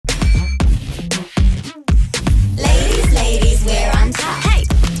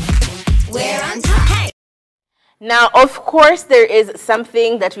Now, of course, there is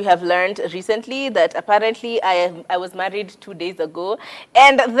something that we have learned recently that apparently I was married 2 days ago,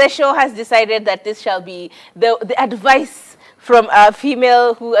 and the show has decided that this shall be the advice from a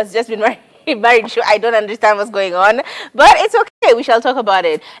female who has just been married. Sure, I don't understand what's going on, but it's okay. We shall talk about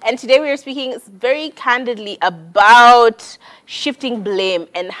it. And today we are speaking very candidly about shifting blame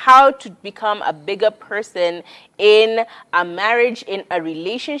and how to become a bigger person in a marriage, in a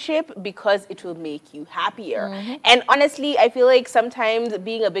relationship, because it will make you happier. And honestly, I feel like sometimes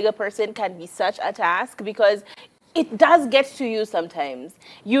being a bigger person can be such a task because it does get to you sometimes.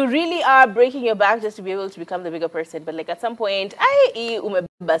 You really are breaking your back just to be able to become the bigger person. But like at some point, you're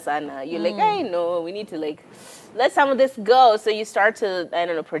like, I know, we need to like let some of this go. So you start to, I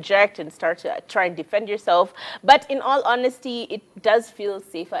don't know, project and start to try and defend yourself. But in all honesty, it does feel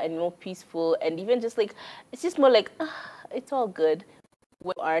safer and more peaceful. And even just like, it's just more like, it's all good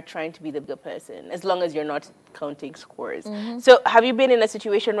when you are trying to be the bigger person, as long as you're not counting scores. So have you been in a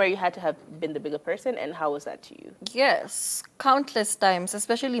situation where you had to have been the bigger person, and how was that to you? Yes, countless times,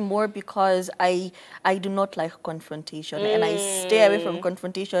 especially more because I do not like confrontation and I stay away from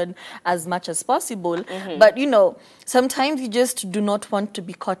confrontation as much as possible. But you know, sometimes you just do not want to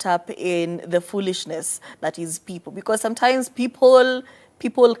be caught up in the foolishness that is people, because sometimes people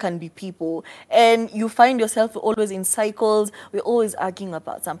can be people, and you find yourself always in cycles. We're always arguing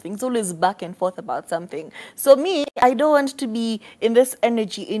about something. It's always back and forth about something. So me, I don't want to be in this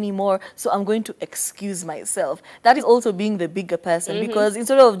energy anymore, so I'm going to excuse myself. That is also being the bigger person, because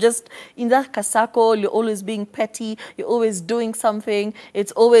instead of just in that kasako, you're always being petty, you're always doing something,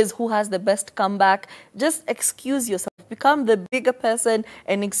 it's always who has the best comeback. Just excuse yourself. Become the bigger person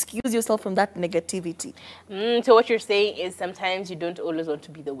and excuse yourself from that negativity. So what you're saying is sometimes you don't always want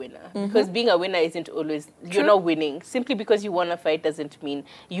to be the winner, because being a winner isn't always, you're not winning. Simply because you won a fight doesn't mean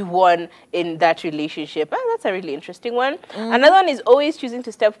you won in that relationship. That's a really interesting one. Another one is always choosing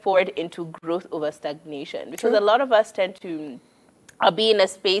to step forward into growth over stagnation, because a lot of us tend to be in a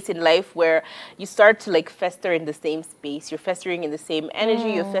space in life where you start to like fester in the same space. You're festering in the same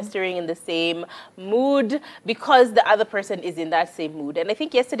energy, you're festering in the same mood because the other person is in that same mood. And I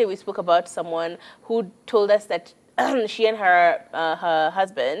think yesterday we spoke about someone who told us that she and her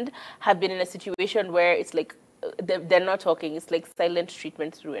husband have been in a situation where it's like they're not talking. It's like silent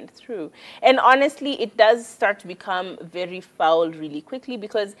treatment through and through. And honestly, it does start to become very foul really quickly,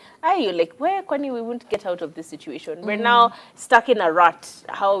 because you're like, where, Kwani, we won't get out of this situation. We're now stuck in a rut.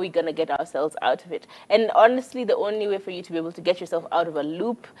 How are we going to get ourselves out of it? And honestly, the only way for you to be able to get yourself out of a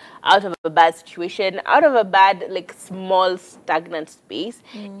loop, out of a bad situation, out of a bad, like, small, stagnant space,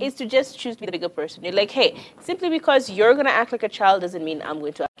 is to just choose to be the bigger person. You're like, hey, simply because you're going to act like a child doesn't mean I'm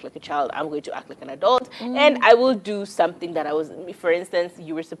going to act like a child. I'm going to act like an adult. And I will do something that I was, for instance,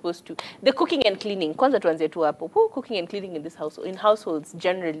 you were supposed to. The cooking and cleaning. Kwanza tuanze tu hapo. Cooking and cleaning in this household, in households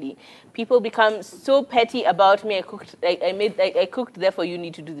generally, people become so petty about me. I cooked, therefore you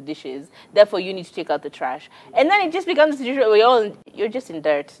need to do the dishes. Therefore you need to take out the trash. And then it just becomes a situation where you're just in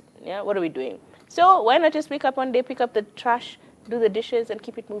dirt. Yeah, what are we doing? So why not just wake up one day, pick up the trash, do the dishes, and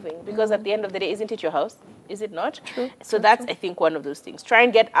keep it moving? Because at the end of the day, isn't it your house? Is it not? True. So that's, I think, one of those things. Try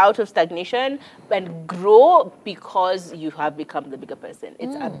and get out of stagnation and grow because you have become the bigger person.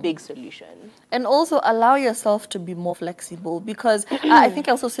 It's a big solution. And also allow yourself to be more flexible, because I think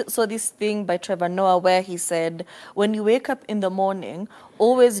I also saw this thing by Trevor Noah where he said, when you wake up in the morning,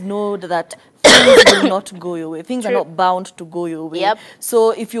 always know that things will not go your way. Things are not bound to go your way. Yep.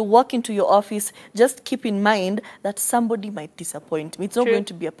 So if you walk into your office, just keep in mind that somebody might disappoint me. It's not going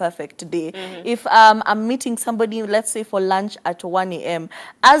to be a perfect day. If I'm meeting somebody, let's say for lunch at 1 a.m.,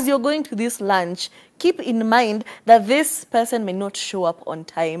 as you're going to this lunch, keep in mind that this person may not show up on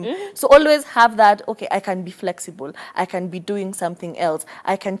time. So always have that, okay, I can be flexible. I can be doing something else.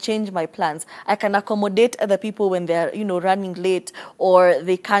 I can change my plans. I can accommodate other people when they're, running late, or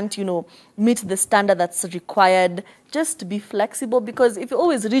they can't, meet the standard that's required. Just be flexible, because if you're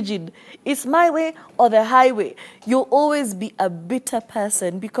always rigid, it's my way or the highway, you'll always be a bitter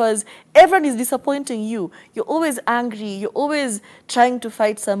person, because everyone is disappointing you. You're always angry. You're always trying to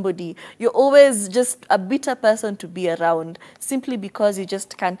fight somebody. You're always just a bitter person to be around, simply because you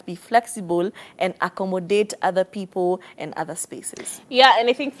just can't be flexible and accommodate other people and other spaces. Yeah, and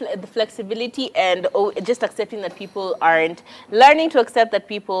I think the flexibility and just accepting that people aren't, learning to accept that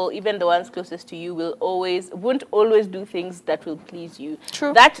people, even the ones closest to you, won't always always do things that will please you.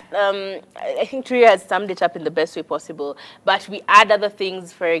 True. That, I think Tria has summed it up in the best way possible. But we add other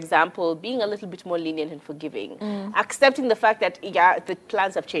things, for example, being a little bit more lenient and forgiving. Accepting the fact that, yeah, the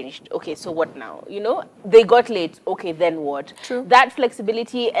plans have changed. Okay, so what now? You know, they got late. Okay, then what? True. That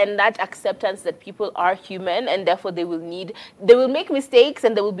flexibility and that acceptance that people are human and therefore they will make mistakes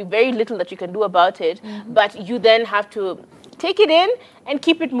and there will be very little that you can do about it. But you then have to take it in and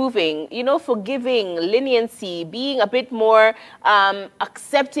keep it moving. You know, forgiving, leniency, being a bit more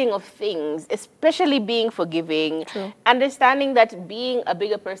accepting of things, especially being forgiving. True. Understanding that being a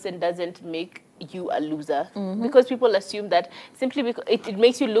bigger person doesn't make you a loser, because people assume that simply because it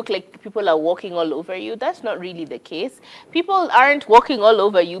makes you look like people are walking all over you. That's not really the case. People aren't walking all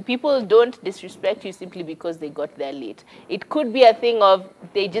over you. People don't disrespect you simply because they got there late. It could be a thing of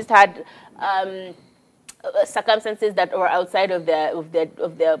they just had circumstances that were outside of their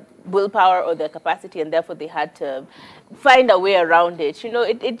willpower or their capacity, and therefore they had to find a way around it. You know,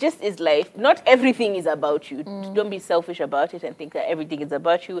 it just is life. Not everything is about you. Don't be selfish about it and think that everything is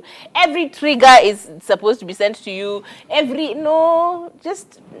about you. Every trigger is supposed to be sent to you.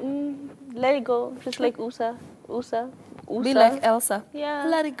 Just let it go. Just like Usa. Be like Elsa. Yeah.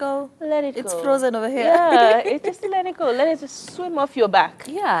 Let it go. Let it It's go. frozen over here. Yeah, just let it go. Let it just swim off your back.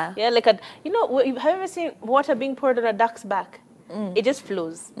 Yeah. Yeah, like have you ever seen water being poured on a duck's back? It just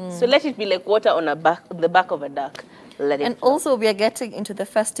flows. So let it be like water on the back of a duck. Let it And flow. also we are getting into the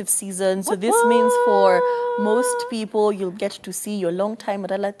festive season, so this means for most people you'll get to see your long-time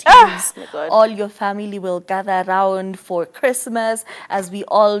relatives. my God. All your family will gather around for Christmas, as we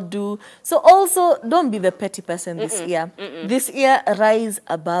all do. So also don't be the petty person this year. This year, rise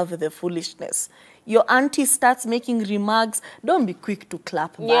above the foolishness. Your auntie starts making remarks, don't be quick to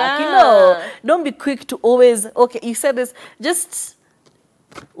clap back. You know, Yeah. don't be quick to always, okay, you said this, just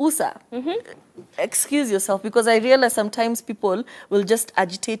Usa, excuse yourself, because I realize sometimes people will just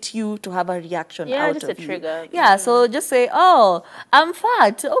agitate you to have a reaction Yeah, out just of a you. trigger. Yeah, so just say, oh, I'm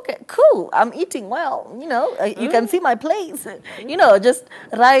fat. Okay, cool. I'm eating well. You know, you can see my place. You know, just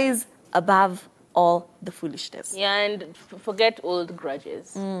rise above all the foolishness. Yeah, and forget old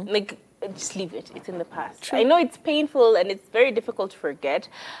grudges. Like, just leave it. It's in the past. True. I know it's painful and it's very difficult to forget,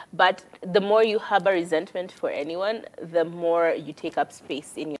 but the more you harbor resentment for anyone, the more you take up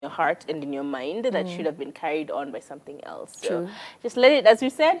space in your heart and in your mind that should have been carried on by something else. So True. just let it, as we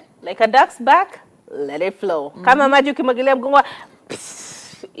said, like a duck's back, let it flow. Kama maji ukimwagilia mgongo,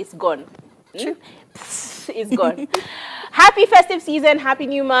 it's gone. It's gone. Happy festive season. Happy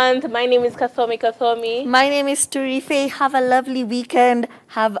new month. My name is Kathomi. My name is Turife. Have a lovely weekend.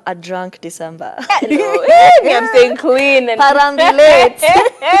 Have a drunk December. No, I'm staying clean and Parambulate.